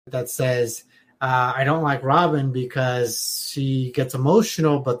that says, I don't like Robyn because she gets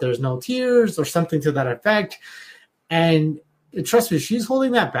emotional, but there's no tears or something to that effect. And trust me, she's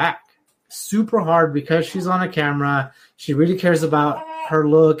holding that back super hard because she's on a camera. She really cares about her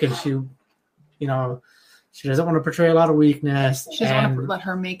look, and she doesn't want to portray a lot of weakness. She doesn't want to let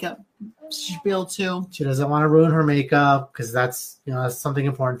her makeup spill too. She doesn't want to ruin her makeup because that's something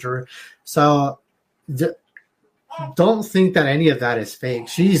important to her. So don't think that any of that is fake.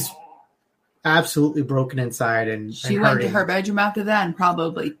 She's absolutely broken inside, and she went to her bedroom after that and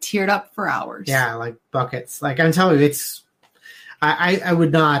probably teared up for hours. Yeah, like buckets. Like I'm telling you, I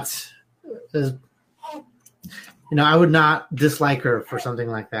would not, I would not dislike her for something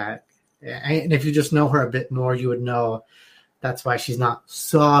like that. And if you just know her a bit more, you would know that's why she's not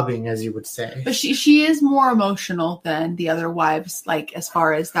sobbing, as you would say. But she is more emotional than the other wives, like as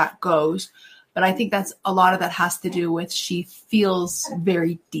far as that goes. But I think that's a lot of that has to do with she feels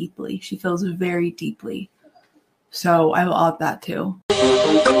very deeply. She feels very deeply. So I will add that too.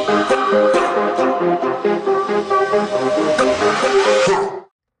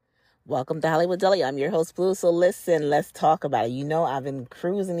 Welcome to Hollywood Deli. I'm your host, Blue. So listen, let's talk about it. I've been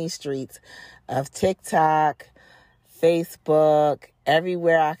cruising these streets of TikTok, Facebook,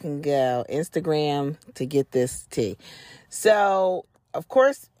 everywhere I can go, Instagram, to get this tea. So, of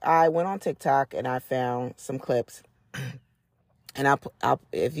course, I went on TikTok and I found some clips. And I'll,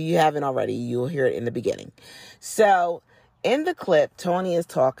 if you haven't already, you'll hear it in the beginning. So, in the clip, Tony is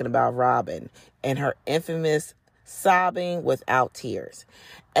talking about Robyn and her infamous sobbing without tears.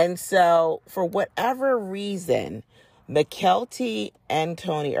 And so, for whatever reason, Mykelti and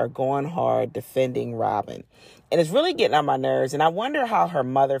Tony are going hard defending Robyn. And it's really getting on my nerves. And I wonder how her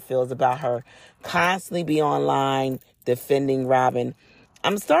mother feels about her constantly be online defending Robyn.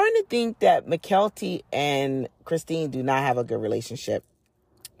 I'm starting to think that Mykelti and Christine do not have a good relationship.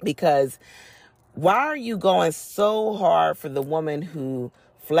 Because why are you going so hard for the woman who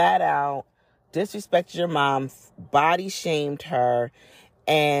flat out disrespected your mom, body shamed her,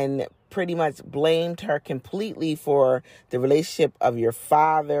 and pretty much blamed her completely for the relationship of your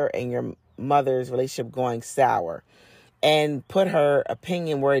father and your mother's relationship going sour, and put her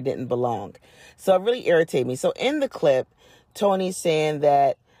opinion where it didn't belong? So it really irritated me. So in the clip, Tony's saying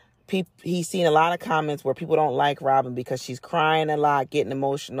that he's seen a lot of comments where people don't like Robyn because she's crying a lot, getting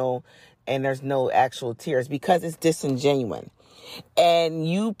emotional, and there's no actual tears because it's disingenuous. And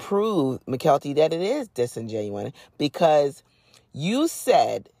you proved, Mykelti, that it is disingenuous because you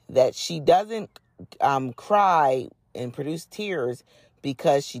said that she doesn't cry and produce tears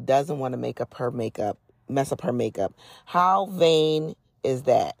because she doesn't want to mess up her makeup. How vain is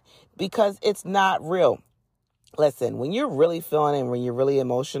that? Because it's not real. Listen, when you're really feeling it and when you're really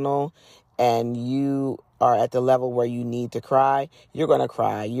emotional and you are at the level where you need to cry, you're going to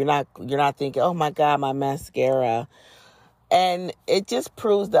cry. You're not thinking, oh my God, my mascara. And it just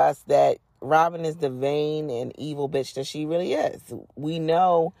proves to us that Robyn is the vain and evil bitch that she really is. We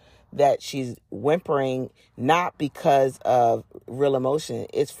know that she's whimpering not because of real emotion.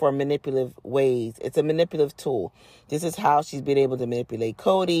 It's for manipulative ways. It's a manipulative tool. This is how she's been able to manipulate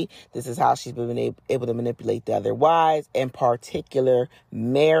Cody. This is how she's been able to manipulate the other wives, in particular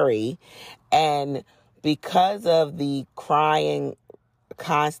Mary. And because of the crying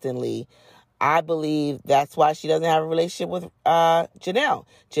constantly, I believe that's why she doesn't have a relationship with Janelle.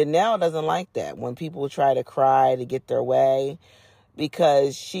 Janelle doesn't like that when people try to cry to get their way,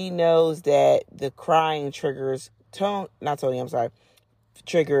 because she knows that the crying triggers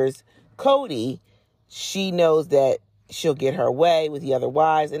triggers Cody. She knows that she'll get her way with the other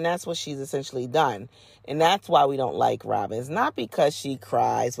wives, and that's what she's essentially done. And that's why we don't like Robyn. It's not because she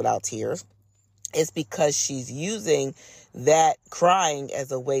cries without tears. It's because she's using that crying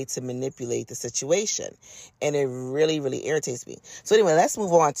as a way to manipulate the situation. And it really, really irritates me. So anyway, let's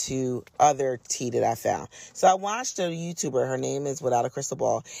move on to other tea that I found. So I watched a YouTuber. Her name is Without a Crystal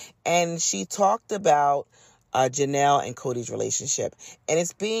Ball. And she talked about Janelle and Cody's relationship. And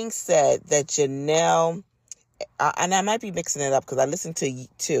it's being said that Janelle... and I might be mixing it up because I listened to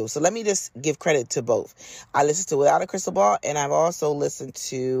two. So let me just give credit to both. I listened to Without a Crystal Ball, and I've also listened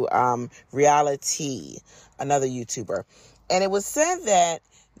to Reality, another YouTuber. And it was said that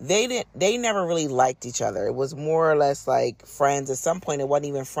they never really liked each other. It was more or less like friends. At some point, it wasn't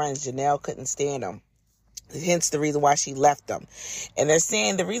even friends. Janelle couldn't stand them. Hence the reason why she left him. And they're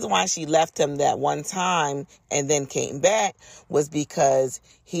saying the reason why she left him that one time and then came back was because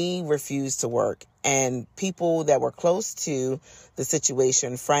he refused to work. And people that were close to the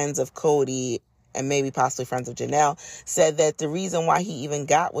situation, friends of Cody and maybe possibly friends of Janelle, said that the reason why he even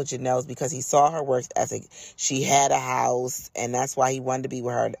got with Janelle is because he saw her work ethic. She had a house, and that's why he wanted to be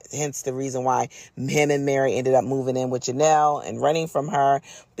with her. Hence the reason why him and Mary ended up moving in with Janelle and running from her,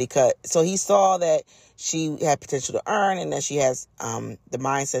 so he saw that she had potential to earn, and that she has the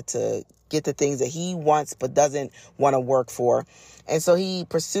mindset to get the things that he wants but doesn't want to work for. And so he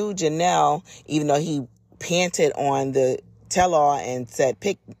pursued Janelle, even though he panted on the tell-all and said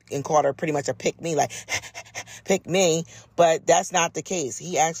pick, and called her pretty much a pick me, like pick me. But that's not the case.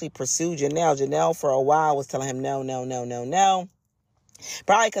 He actually pursued Janelle. Janelle for a while was telling him no.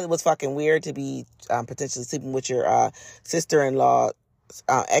 Probably because it was fucking weird to be potentially sleeping with your sister-in-law,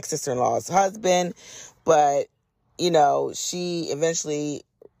 ex-sister-in-law's husband. But, she eventually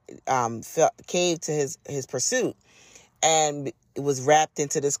caved to his pursuit, and it was wrapped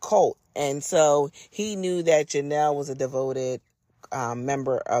into this cult. And so he knew that Janelle was a devoted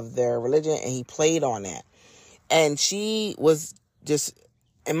member of their religion, and he played on that. And she was just,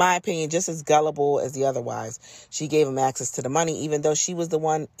 in my opinion, just as gullible as the other wives. She gave him access to the money, even though she was the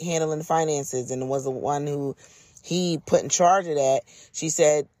one handling the finances and was the one who he put in charge of that.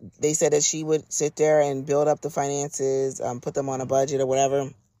 They said that she would sit there and build up the finances, put them on a budget or whatever.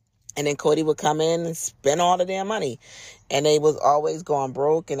 And then Cody would come in and spend all the damn money. And they was always going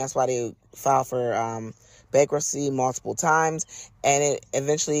broke. And that's why they filed for bankruptcy multiple times. And it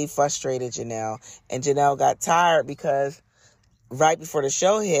eventually frustrated Janelle. And Janelle got tired because right before the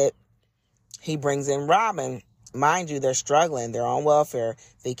show hit, he brings in Robyn. Mind you, they're struggling. They're on welfare.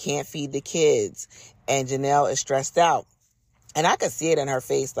 They can't feed the kids. And Janelle is stressed out. And I could see it in her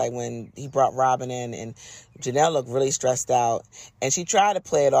face, like when he brought Robyn in, and Janelle looked really stressed out. And she tried to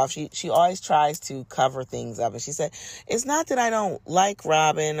play it off. She always tries to cover things up. And she said, it's not that I don't like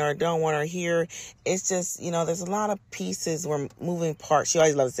Robyn or don't want her here. It's just, there's a lot of pieces or moving parts. She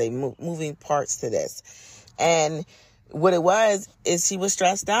always loves to say moving parts to this. And what it was is she was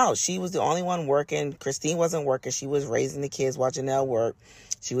stressed out. She was the only one working. Christine wasn't working. She was raising the kids while Janelle worked.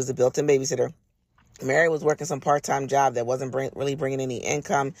 She was a built-in babysitter. Mary was working some part-time job that wasn't really bringing any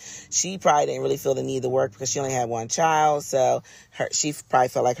income. She probably didn't really feel the need to work because she only had one child. So she probably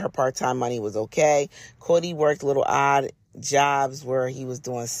felt like her part-time money was okay. Cody worked little odd jobs where he was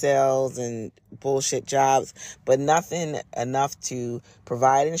doing sales and bullshit jobs, but nothing enough to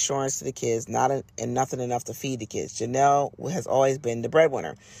provide insurance to the kids, and nothing enough to feed the kids. Janelle has always been the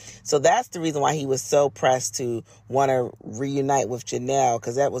breadwinner. So that's the reason why he was so pressed to want to reunite with Janelle,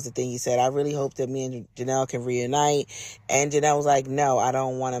 because that was the thing he said, I really hope that me and Janelle can reunite. And Janelle was like, no, I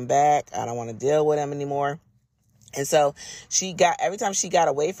don't want him back. I don't want to deal with him anymore. And so every time she got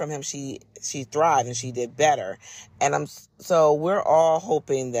away from him, she thrived and she did better. And so we're all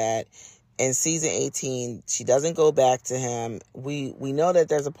hoping that in season 18, she doesn't go back to him. We know that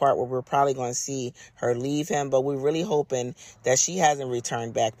there's a part where we're probably going to see her leave him, but we're really hoping that she hasn't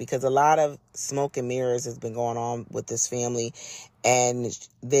returned back, because a lot of smoke and mirrors has been going on with this family, and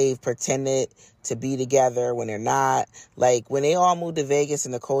they've pretended to be together when they're not. Like when they all moved to Vegas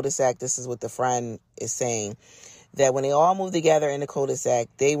in the cul-de-sac, this is what the friend is saying, that when they all moved together in the cul-de-sac,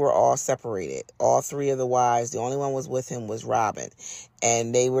 they were all separated. All three of the wives, the only one was with him was Robyn.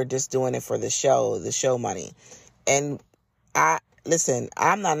 And they were just doing it for the show money. And I'm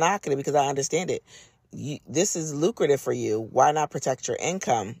not knocking it because I understand it. This is lucrative for you. Why not protect your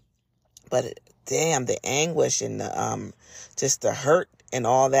income? But damn, the anguish and the just the hurt and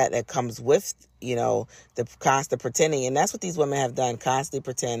all that comes with, the constant pretending. And that's what these women have done, constantly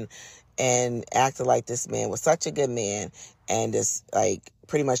pretend and acted like this man was such a good man, and just like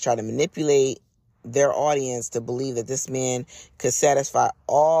pretty much try to manipulate their audience to believe that this man could satisfy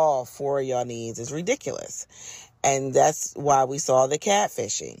all four of y'all needs is ridiculous. And that's why we saw the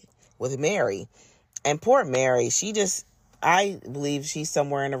catfishing with Mary. And poor Mary, I believe she's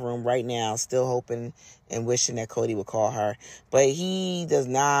somewhere in the room right now still hoping and wishing that Cody would call her. But he does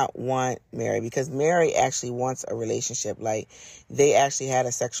not want Mary, because Mary actually wants a relationship. Like, they actually had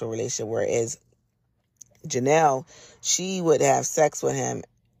a sexual relationship, whereas Janelle, she would have sex with him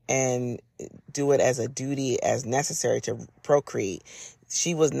and do it as a duty, as necessary to procreate.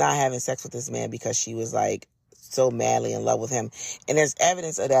 She was not having sex with this man because she was like so madly in love with him. And there's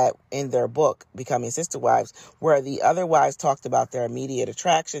evidence of that in their book, Becoming Sister Wives, where the other wives talked about their immediate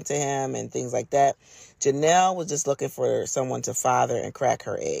attraction to him and things like that. Janelle was just looking for someone to father and crack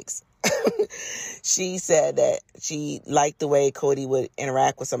her eggs. She said that she liked the way Cody would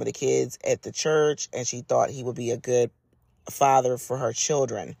interact with some of the kids at the church, and she thought he would be a good father for her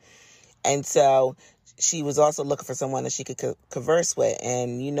children. And so she was also looking for someone that she could converse with.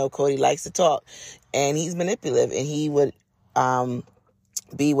 And, Cody likes to talk, and he's manipulative, and he would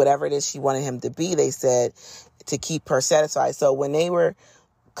be whatever it is she wanted him to be, they said, to keep her satisfied. So when they were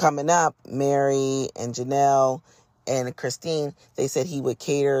coming up, Mary and Janelle and Christine, they said he would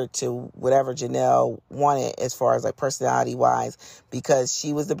cater to whatever Janelle wanted as far as like personality wise, because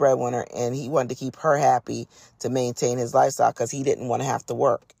she was the breadwinner and he wanted to keep her happy to maintain his lifestyle because he didn't want to have to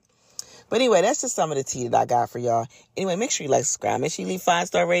work. But anyway, that's just some of the tea that I got for y'all. Anyway, make sure you like, subscribe. Make sure you leave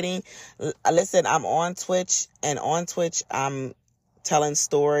 5-star rating. Listen, I'm on Twitch, and on Twitch, I'm telling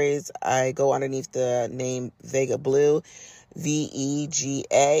stories. I go underneath the name Vega Blue, VEGABLEU.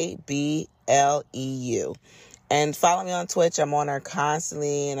 And follow me on Twitch. I'm on there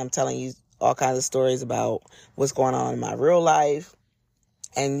constantly, and I'm telling you all kinds of stories about what's going on in my real life.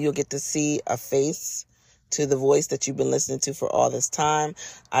 And you'll get to see a face to the voice that you've been listening to for all this time.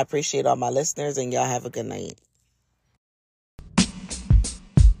 I appreciate all my listeners, and y'all have a good night.